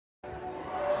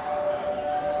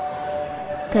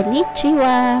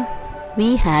Konnichiwa!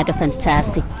 We had a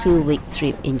fantastic 2-week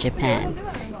trip in Japan.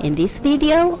 In this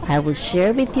video, I will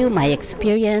share with you my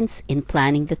experience in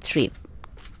planning the trip.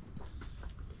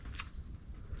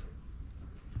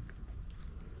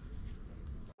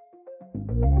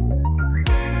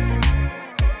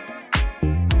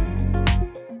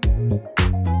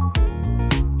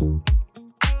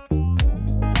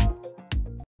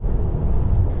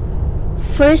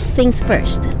 First things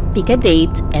first, pick a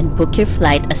date and book your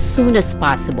flight as soon as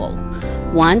possible.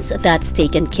 Once that's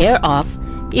taken care of,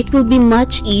 it will be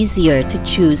much easier to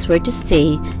choose where to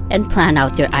stay and plan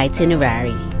out your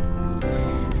itinerary.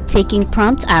 Taking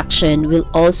prompt action will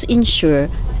also ensure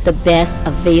the best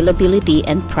availability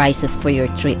and prices for your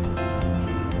trip.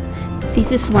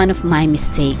 This is one of my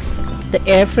mistakes. The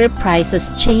airfare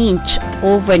prices change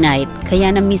overnight,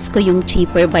 kaya na-miss ko yung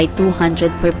cheaper by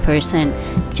 200 per person.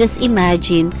 Just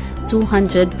imagine,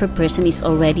 200 per person is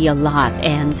already a lot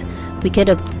and we could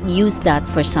have used that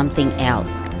for something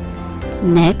else.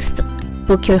 Next,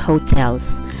 book your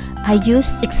hotels. I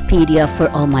used Expedia for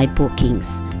all my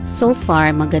bookings. So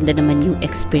far, maganda naman yung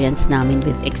experience namin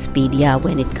with Expedia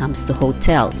when it comes to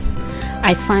hotels.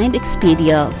 I find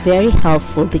Expedia very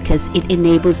helpful because it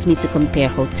enables me to compare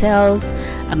hotels,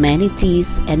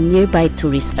 amenities, and nearby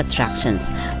tourist attractions.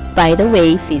 By the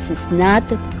way, this is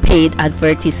not a paid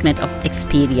advertisement of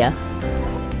Expedia.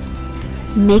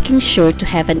 Making sure to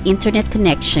have an internet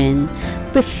connection,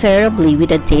 preferably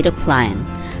with a data plan,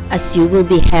 as you will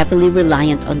be heavily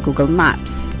reliant on Google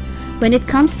Maps. When it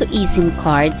comes to eSIM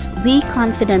cards, we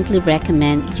confidently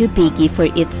recommend Ubigi for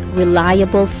its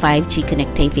reliable 5G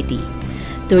connectivity.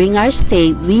 During our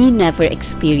stay, we never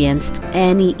experienced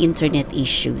any internet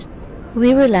issues.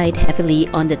 We relied heavily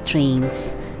on the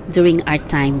trains during our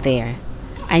time there.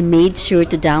 I made sure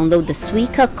to download the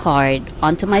Suica card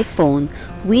onto my phone,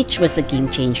 which was a game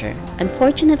changer.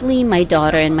 Unfortunately, my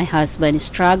daughter and my husband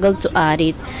struggled to add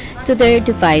it to their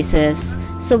devices,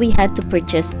 so we had to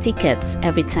purchase tickets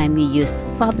every time we used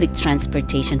public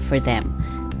transportation for them.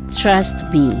 Trust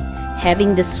me,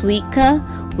 having the Suica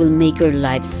will make your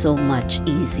life so much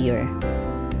easier.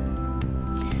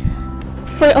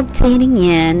 For obtaining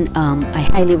yen, I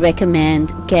highly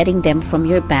recommend getting them from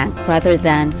your bank rather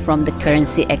than from the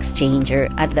currency exchanger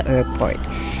at the airport.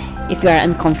 If you are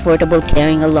uncomfortable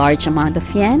carrying a large amount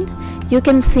of yen, you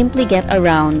can simply get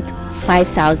around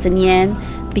 5,000 yen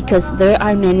because there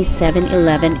are many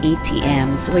 7-Eleven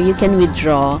ATMs where you can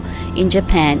withdraw in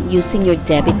Japan using your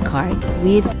debit card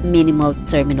with minimal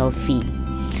terminal fee.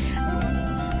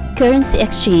 Currency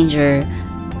exchanger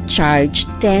charge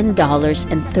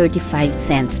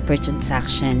 $10.35 per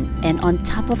transaction, and on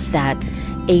top of that,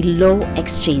 a low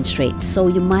exchange rate, so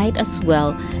you might as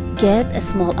well get a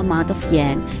small amount of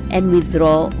yen and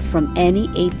withdraw from any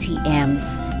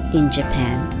ATMs in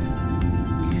Japan.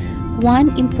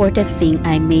 One important thing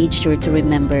I made sure to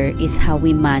remember is how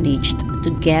we managed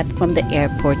to get from the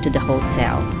airport to the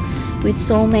hotel. With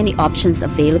so many options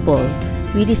available,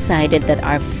 we decided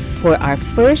that for our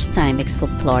first time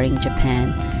exploring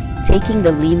Japan, taking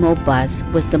the limo bus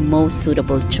was the most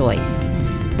suitable choice.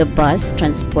 The bus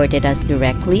transported us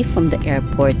directly from the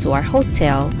airport to our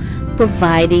hotel,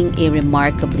 providing a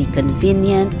remarkably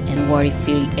convenient and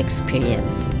worry-free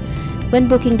experience. When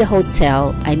booking the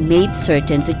hotel, I made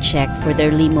certain to check for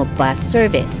their limo bus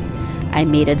service. I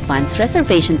made advance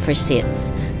reservation for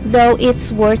seats, though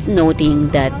it's worth noting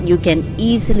that you can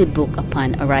easily book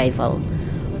upon arrival.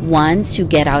 Once you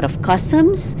get out of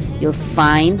customs, you'll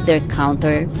find their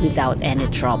counter without any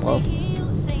trouble.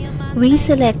 We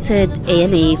selected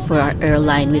ANA for our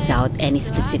airline without any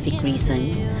specific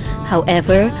reason.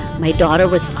 However, my daughter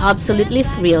was absolutely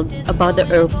thrilled about the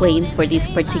airplane for this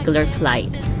particular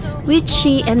flight, which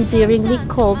she endearingly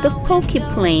called the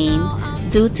Pokeplane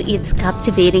due to its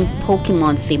captivating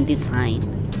Pokemon-themed design.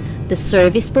 The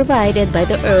service provided by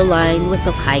the airline was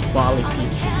of high quality,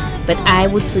 but I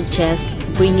would suggest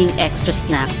bringing extra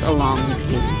snacks along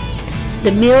with you.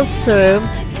 The meals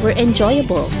served were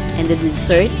enjoyable, and the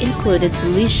dessert included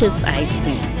delicious ice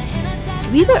cream.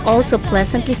 We were also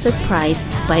pleasantly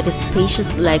surprised by the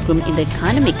spacious legroom in the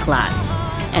economy class,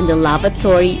 and the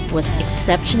lavatory was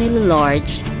exceptionally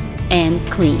large and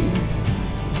clean.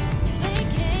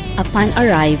 Upon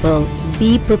arrival,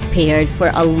 be prepared for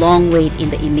a long wait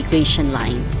in the immigration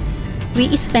line.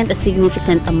 We spent a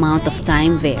significant amount of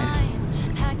time there.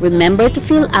 Remember to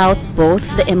fill out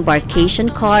both the embarkation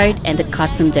card and the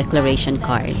custom declaration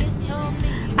card.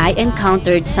 I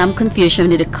encountered some confusion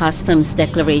with the customs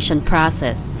declaration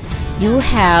process. You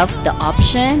have the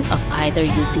option of either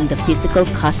using the physical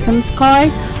customs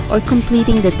card or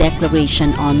completing the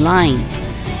declaration online.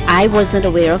 I wasn't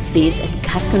aware of this and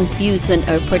got confused when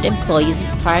airport employees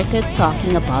started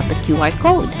talking about the QR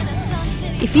code.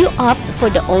 If you opt for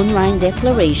the online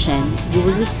declaration, you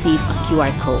will receive a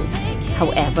QR code.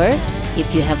 However,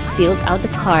 if you have filled out the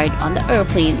card on the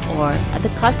airplane or at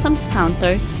the customs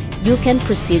counter, you can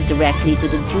proceed directly to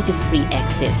the duty-free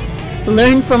exits.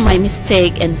 Learn from my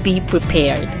mistake and be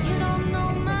prepared.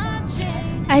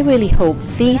 I really hope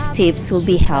these tips will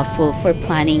be helpful for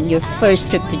planning your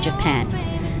first trip to Japan.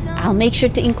 I'll make sure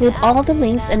to include all the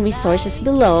links and resources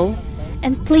below.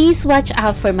 And please watch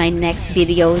out for my next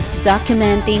videos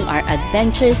documenting our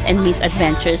adventures and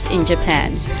misadventures in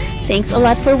Japan. Thanks a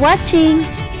lot for watching!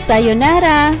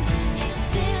 Sayonara!